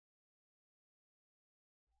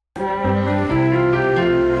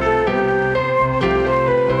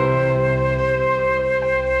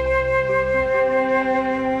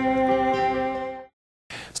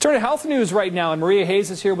Turn to health news right now, and Maria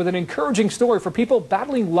Hayes is here with an encouraging story for people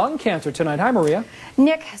battling lung cancer tonight. Hi, Maria.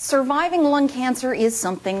 Nick, surviving lung cancer is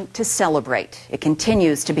something to celebrate. It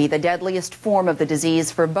continues to be the deadliest form of the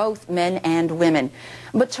disease for both men and women.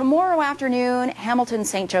 But tomorrow afternoon, Hamilton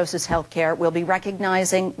St. Joseph's Healthcare will be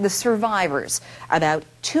recognizing the survivors, about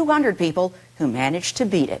 200 people who managed to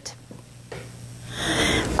beat it.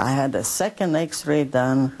 I had a second x-ray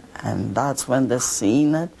done, and that's when they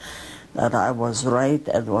seen it, that I was right,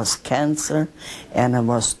 it was cancer, and it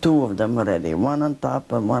was two of them already, one on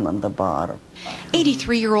top and one on the bottom.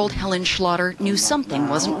 83-year-old Helen Schlatter knew something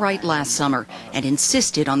wasn't right last summer and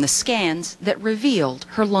insisted on the scans that revealed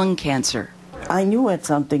her lung cancer. I knew it had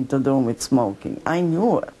something to do with smoking. I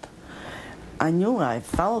knew it. I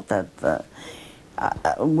felt it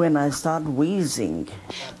when I started wheezing.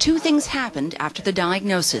 Two things happened after the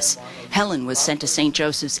diagnosis. Helen was sent to St.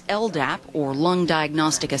 Joseph's LDAP, or Lung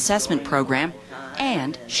Diagnostic Assessment Program,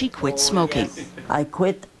 and she quit smoking. I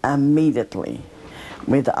quit immediately,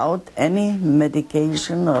 without any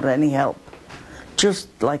medication or any help. Just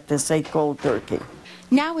like they say, cold turkey.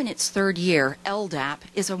 Now in its third year, LDAP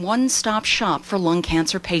is a one-stop shop for lung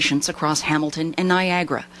cancer patients across Hamilton and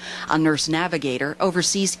Niagara. A nurse navigator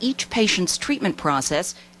oversees each patient's treatment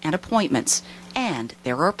process and appointments, and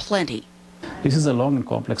there are plenty. This is a long and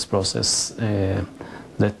complex process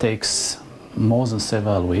that takes more than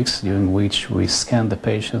several weeks, during which we scan the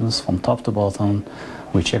patients from top to bottom.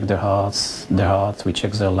 We check their heart, we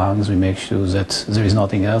check their lungs, we make sure that there is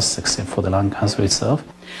nothing else except for the lung cancer itself.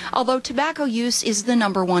 Although tobacco use is the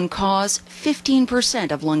 #1 cause,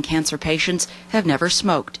 15% of lung cancer patients have never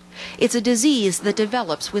smoked. It's a disease that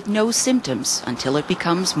develops with no symptoms until it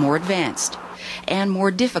becomes more advanced and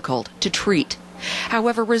more difficult to treat.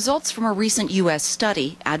 However, results from a recent U.S.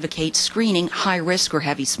 study advocate screening high-risk or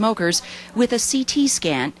heavy smokers with a CT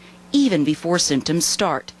scan even before symptoms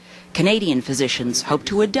start. Canadian physicians hope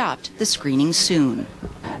to adopt the screening soon.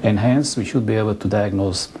 And hence, we should be able to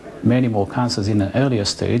diagnose many more cancers in an earlier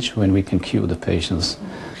stage when we can cure the patients.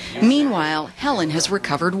 Meanwhile, Helen has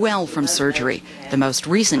recovered well from surgery. The most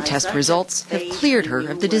recent test results have cleared her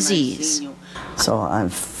of the disease. So I'm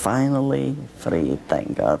finally free,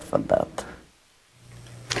 thank God for that.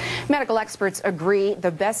 Medical experts agree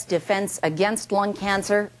the best defense against lung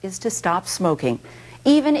cancer is to stop smoking.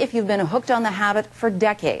 Even if you've been hooked on the habit for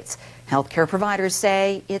decades, healthcare providers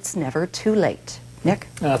say it's never too late. Nick?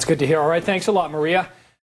 That's good to hear. All right, thanks a lot, Maria.